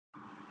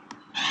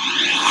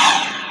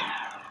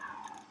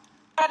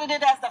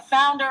credited as the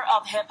founder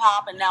of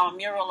hip-hop, and now a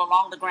mural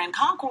along the Grand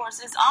Concourse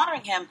is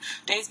honoring him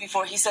days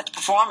before he's set to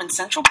perform in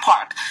Central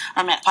Park.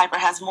 Our Matt Piper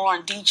has more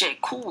on DJ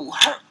Kool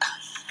Herc.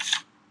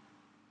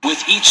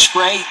 With each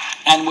spray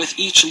and with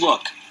each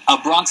look, a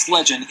Bronx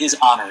legend is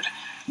honored.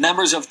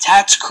 Members of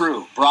Tats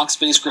Cru,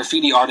 Bronx-based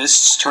graffiti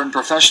artists turned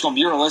professional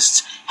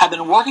muralists, have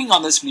been working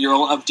on this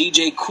mural of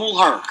DJ Kool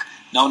Herc,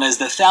 known as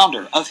the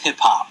founder of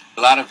hip-hop.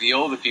 A lot of the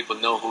older people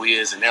know who he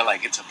is, and they're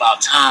like, it's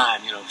about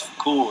time, you know,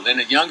 cool. Then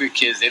the younger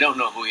kids, they don't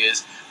know who he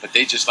is, but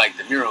they just like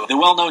the mural. The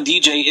well-known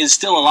DJ is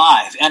still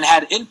alive and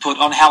had input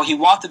on how he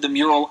wanted the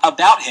mural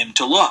about him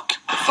to look.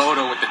 The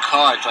photo with the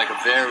car, it's like a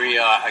very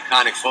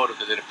iconic photo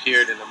because it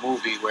appeared in the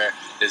movie where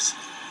there's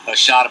a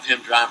shot of him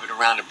driving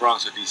around the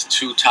Bronx with these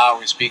two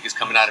towering speakers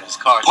coming out of his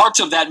car. Parts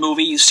of that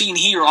movie seen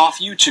here off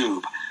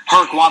YouTube.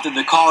 Herc wanted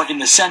the car in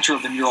the center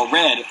of the mural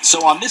red,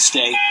 so on this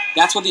day,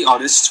 that's what the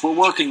artists were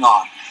working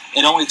on.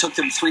 It only took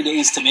them 3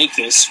 days to make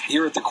this,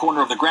 here at the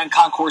corner of the Grand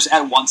Concourse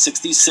at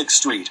 166th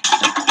Street.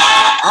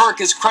 Herc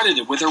is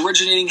credited with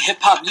originating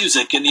hip-hop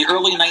music in the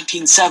early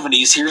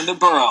 1970s here in the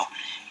borough.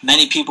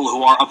 Many people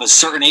who are of a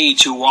certain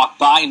age who walk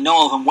by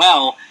know of him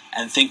well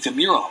and think the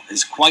mural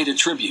is quite a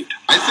tribute.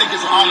 I think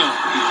it's an honor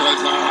because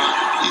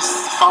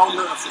he's the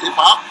founder of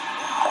hip-hop,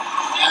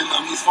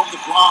 and he's from the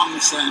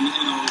Bronx, and,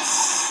 you know,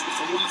 it's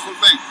a wonderful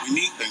thing. We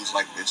need things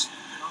like this.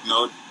 You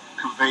know, it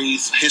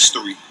conveys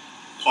history,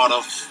 part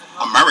of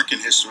American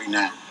history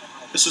now.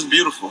 This is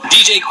beautiful.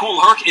 DJ Kool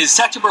Herc is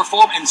set to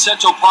perform in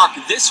Central Park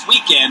this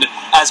weekend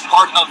as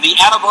part of the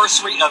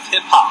anniversary of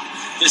hip-hop.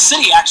 The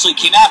city actually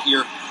came out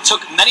here,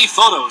 took many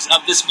photos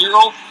of this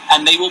mural,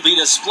 and they will be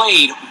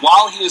displayed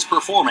while he is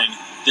performing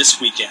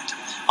this weekend.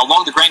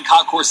 Along the Grand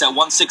Concourse at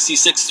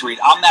 166th Street,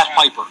 I'm Matt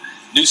Piper,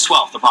 News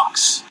 12, The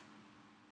Bronx.